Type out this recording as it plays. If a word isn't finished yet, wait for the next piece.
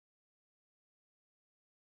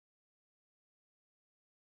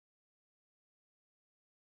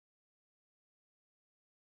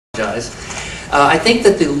apologize. I think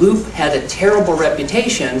that the loop had a terrible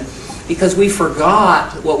reputation because we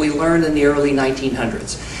forgot what we learned in the early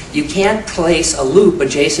 1900s. You can't place a loop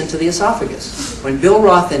adjacent to the esophagus. When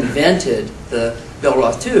Billroth invented the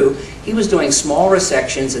Billroth II, he was doing small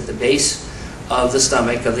resections at the base of the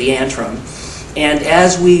stomach, of the antrum. And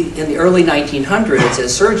as we, in the early 1900s,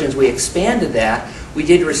 as surgeons, we expanded that. We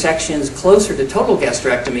did resections closer to total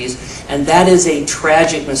gastrectomies, and that is a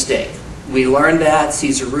tragic mistake. We learned that.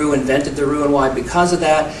 Caesar Roux invented the Roux-en-Y because of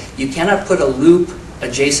that. You cannot put a loop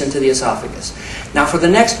adjacent to the esophagus. Now, for the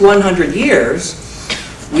next 100 years,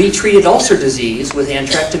 we treated ulcer disease with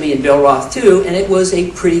antrectomy and Billroth II, and it was a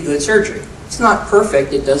pretty good surgery. It's not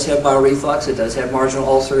perfect. It does have bioreflux. It does have marginal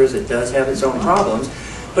ulcers. It does have its own problems.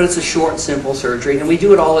 But it's a short, simple surgery, and we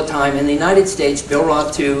do it all the time. In the United States,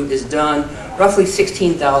 Billroth II is done roughly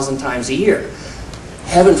 16,000 times a year.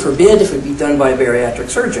 Heaven forbid if it be done by a bariatric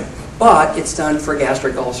surgeon, but it's done for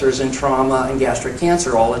gastric ulcers and trauma and gastric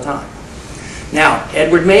cancer all the time. Now,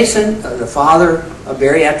 Edward Mason, the father of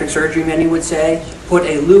bariatric surgery, many would say, put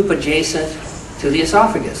a loop adjacent to the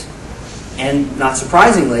esophagus. And not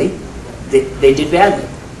surprisingly, they did badly.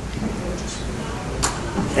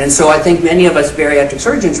 And so I think many of us bariatric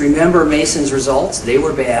surgeons remember Mason's results. They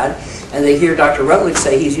were bad. And they hear Dr. Rutledge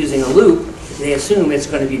say he's using a loop. They assume it's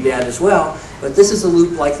going to be bad as well. But this is a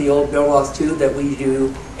loop like the old Billroth II that we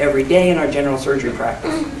do every day in our general surgery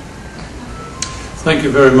practice. Thank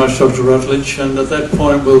you very much, Dr. Rutledge. And at that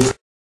point, we'll